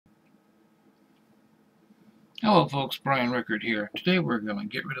Hello folks, Brian Rickard here. Today we're going to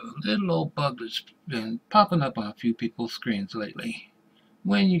get rid of a little old bug that's been popping up on a few people's screens lately.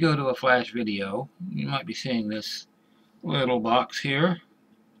 When you go to a flash video, you might be seeing this little box here,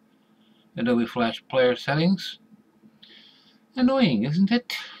 Adobe Flash Player Settings. Annoying, isn't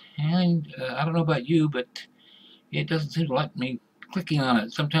it? And I don't know about you, but it doesn't seem to like me clicking on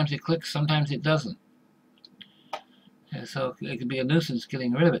it. Sometimes it clicks, sometimes it doesn't. And so it can be a nuisance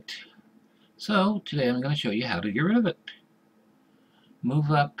getting rid of it. So today I'm going to show you how to get rid of it. Move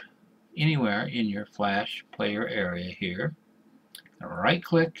up anywhere in your Flash player area here. Right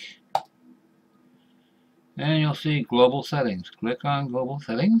click and you'll see Global Settings. Click on Global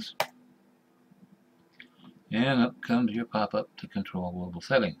Settings and up comes your pop-up to control global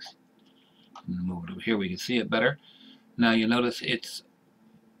settings. Move it over here where you can see it better. Now you'll notice it's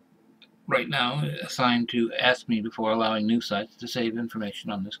right now assigned to ask me before allowing new sites to save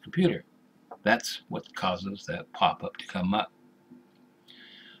information on this computer. That's what causes that pop-up to come up.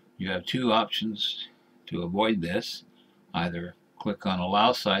 You have two options to avoid this. Either click on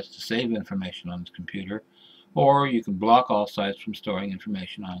Allow Sites to save information on this computer, or you can block all sites from storing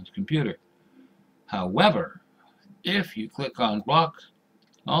information on this computer. However, if you click on Block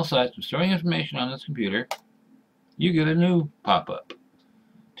all sites from storing information on this computer, you get a new pop-up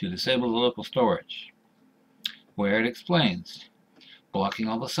to disable the local storage, where it explains blocking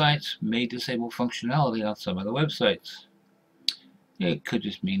all the sites may disable functionality on some of the websites. It could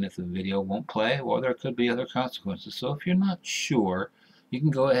just mean that the video won't play, or there could be other consequences. So if you're not sure, you can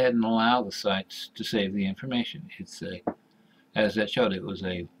go ahead and allow the sites to save the information. It's a, as that showed, it was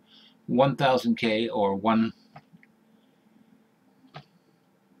a 1000K or 1K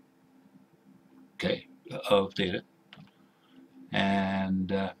of data,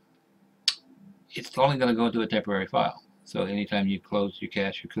 and it's only going to go into a temporary file. So anytime you close your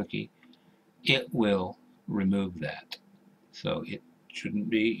cache or cookie, it will remove that. So it shouldn't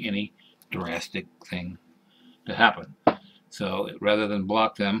be any drastic thing to happen. So rather than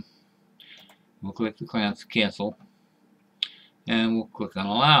block them, we'll click the cancel and we'll click on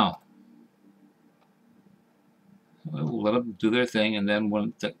allow. We'll let them do their thing, and then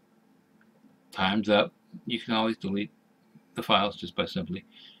when the time's up, you can always delete the files just by simply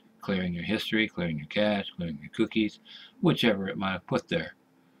clearing your history, clearing your cache, clearing your cookies, whichever it might have put there.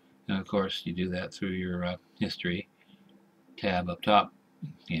 And of course you do that through your history tab up top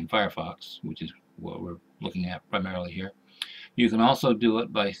in Firefox, which is what we're looking at primarily here. You can also do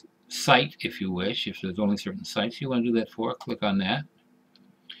it by site if you wish. If there's only certain sites you want to do that for, click on that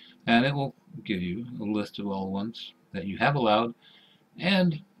and it will give you a list of all the ones that you have allowed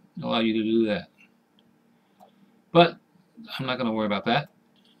and allow you to do that. But I'm not going to worry about that.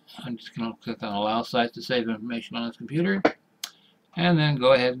 I'm just going to click on allow sites to save information on this computer and then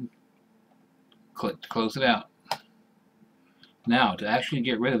go ahead and click to close it out. Now, to actually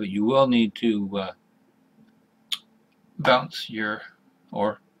get rid of it, you will need to bounce your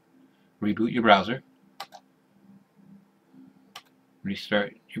or reboot your browser,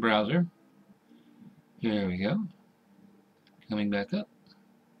 restart your browser. Here we go. Coming back up.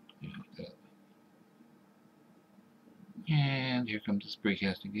 And here comes the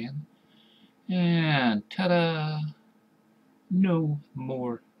Spreecast again. And ta-da! No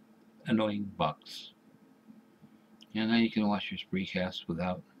more annoying bugs. And now you can watch your Spreecast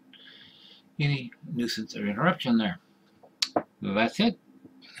without any nuisance or interruption there. So that's it.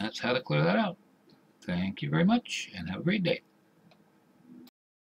 That's how to clear that out. Thank you very much and have a great day.